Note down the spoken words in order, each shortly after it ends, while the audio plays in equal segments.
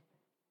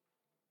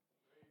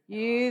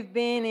You've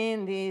been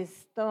in this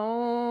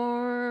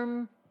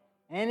storm,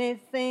 and it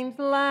seems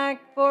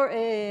like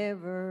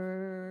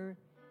forever,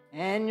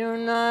 and your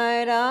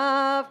night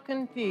of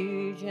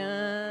confusion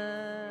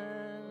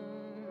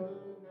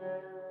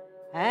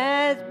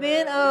has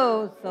been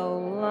oh so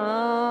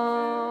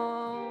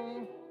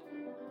long.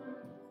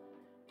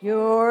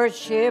 Your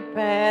ship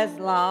has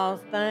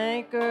lost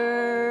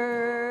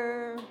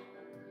anchor,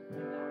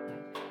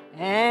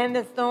 and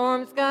the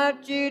storm's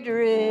got you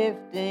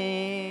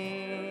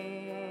drifting.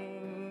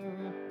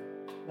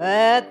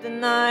 But the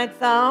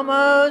night's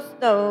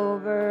almost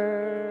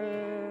over,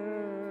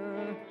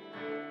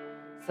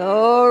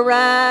 so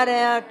ride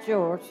out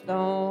your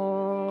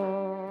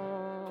storm.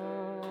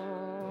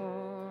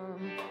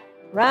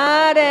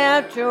 Ride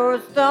out your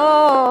storm.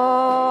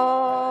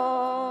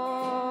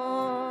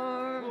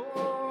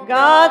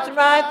 God's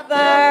right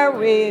there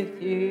with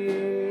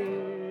you.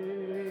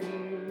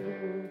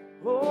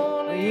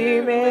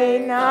 You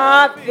may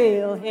not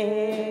feel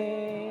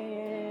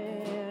Him,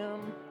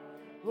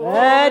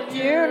 but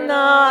you're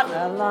not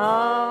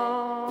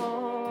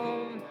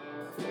alone.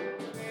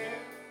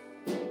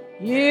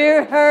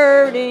 You're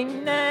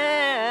hurting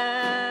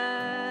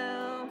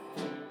now,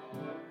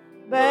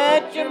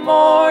 but your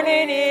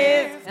morning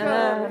is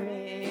coming.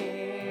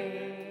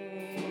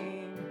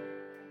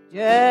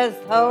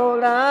 Just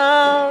hold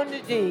on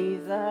to Jesus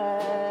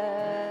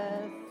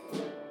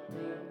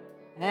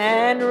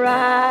and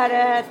ride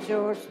at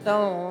your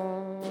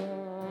storm.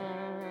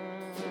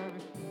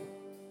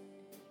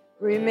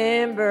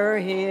 Remember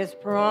His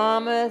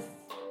promise.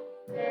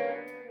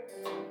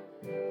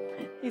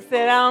 He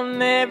said, I'll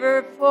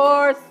never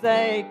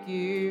forsake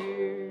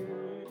you.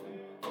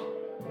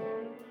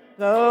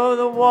 Though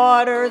the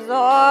waters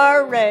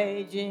are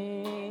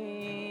raging,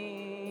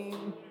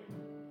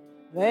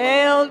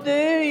 they'll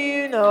do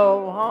you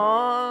no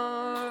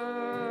harm.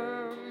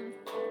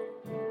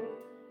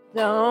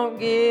 Don't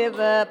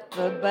give up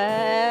the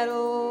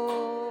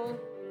battle,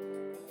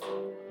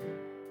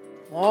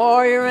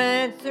 for your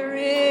answer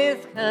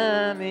is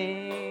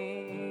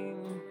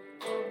coming.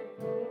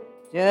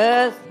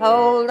 Just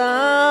hold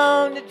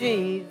on to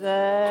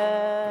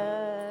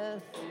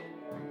Jesus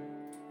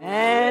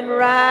and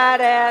ride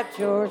out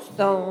your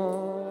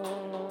storm.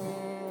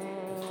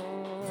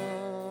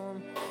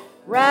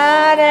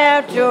 Ride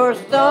out your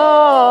storm.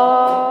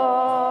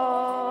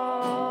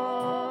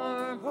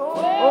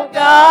 Oh,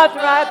 God's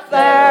right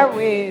there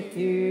with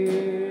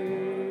you.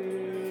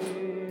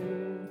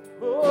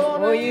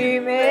 Oh,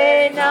 you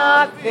may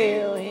not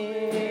feel Him,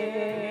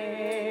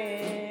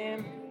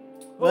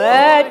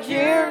 but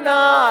you're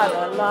not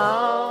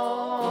alone.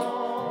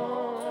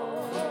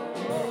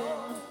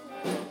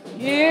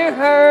 You're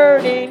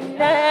hurting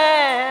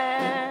now,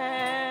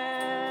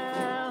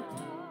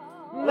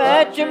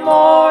 but your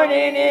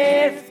morning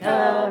is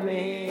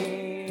coming.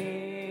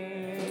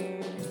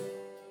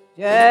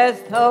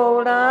 Just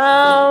hold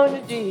on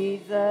to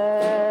Jesus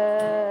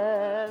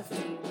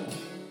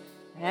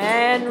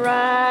and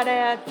ride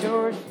out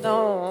your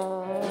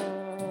storm.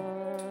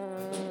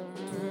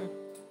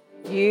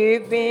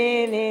 You've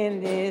been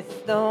in this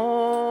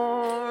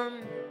storm.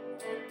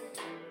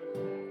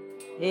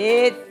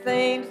 It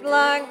seems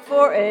like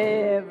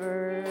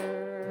forever,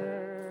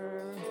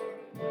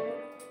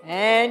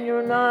 and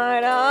your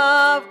night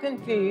of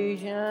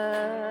confusion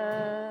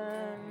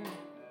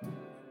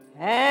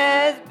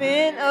has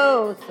been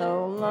oh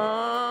so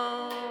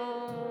long.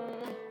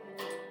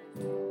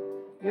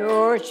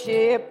 Your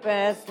ship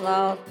has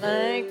lost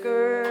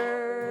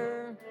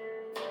anchor,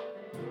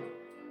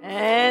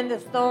 and the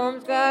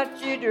storm's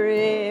got you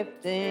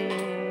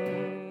drifting.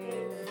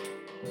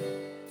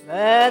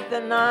 But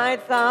the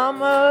night's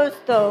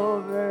almost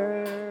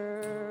over,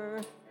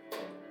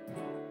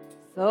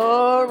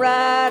 so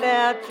ride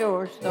out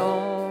your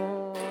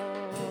storm.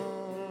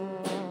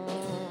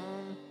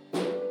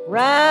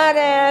 Ride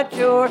out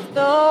your storm.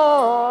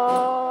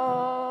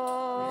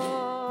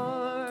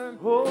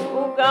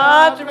 Oh,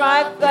 God's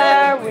right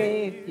there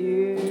with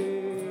you.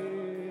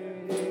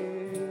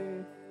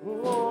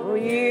 Oh,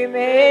 you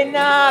may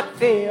not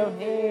feel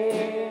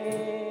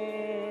Him,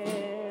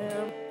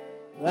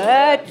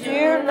 but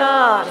you're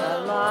not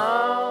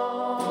alone.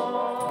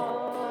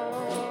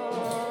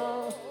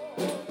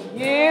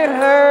 You're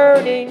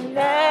hurting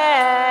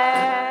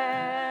now,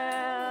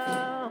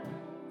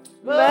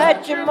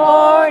 but your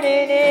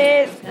morning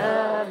is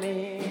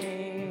coming.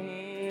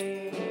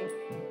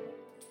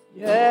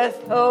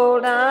 Just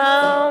hold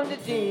on to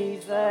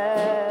Jesus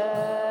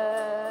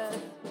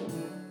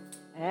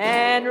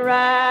and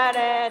ride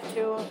at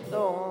your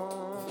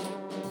storm.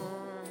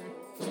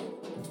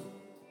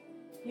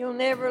 He'll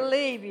never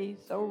leave you,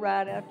 so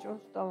ride out your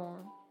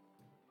storm.